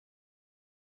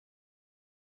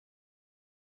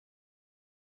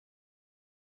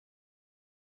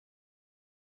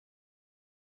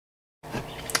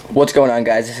What's going on,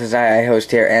 guys? This is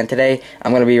host here, and today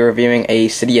I'm going to be reviewing a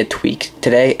Cydia tweak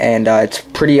today, and it's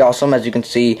pretty awesome. As you can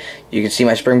see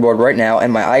my springboard right now,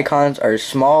 and my icons are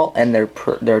small and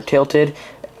they're tilted.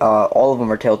 All of them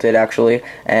are tilted actually,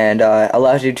 and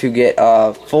allows you to get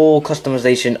full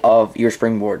customization of your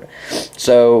springboard.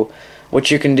 So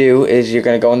what you can do is you're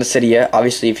going to go into Cydia.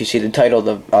 Obviously, if you see the title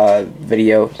of the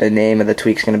video, the name of the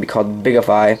tweak is going to be called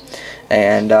Bigify,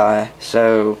 and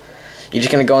so you're just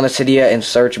going to go into Cydia and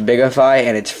search Bigify,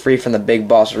 and it's free from the Big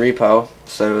Boss repo.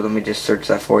 So let me just search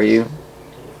that for you.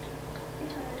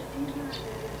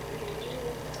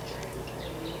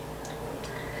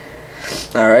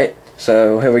 Alright,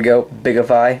 so here we go,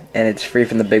 Bigify, and it's free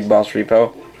from the Big Boss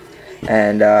repo.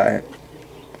 And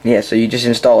yeah, so you just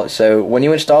install it. So when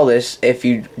you install this, if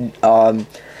you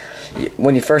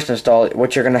when you first install it,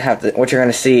 what you're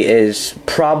gonna see is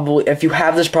probably, if you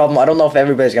have this problem, I don't know if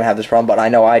everybody's gonna have this problem, but I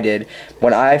know I did.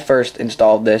 When I first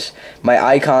installed this, my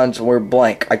icons were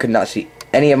blank. I could not see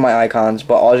any of my icons,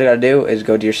 but all you gotta do is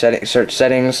go to your search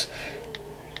settings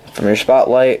from your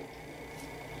spotlight,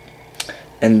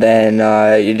 and then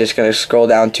you're just gonna scroll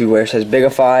down to where it says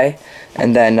Bigify,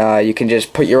 and then you can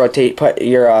just put your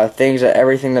things,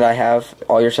 everything that I have,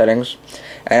 all your settings,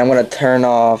 and I'm gonna turn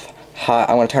on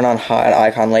hide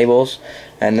icon labels,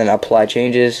 and then apply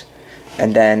changes,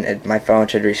 and then my phone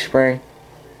should respring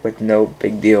with no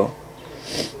big deal,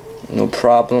 no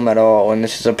problem at all. And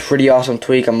this is a pretty awesome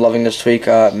tweak. I'm loving this tweak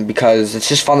because it's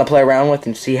just fun to play around with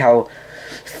and see how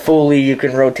fully you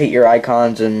can rotate your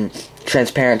icons and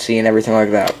transparency and everything like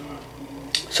that.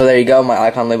 So there you go, my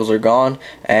icon labels are gone,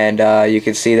 and you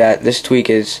can see that this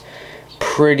tweak is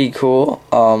pretty cool.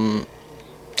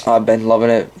 I've been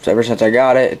loving it ever since I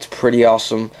got it. It's pretty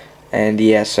awesome. And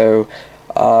yeah, so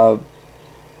yeah,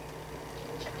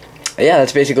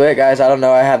 that's basically it, guys. I don't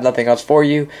know, I have nothing else for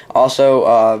you.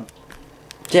 Also,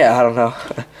 yeah, I don't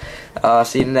know.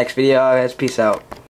 See you in the next video, guys. Peace out.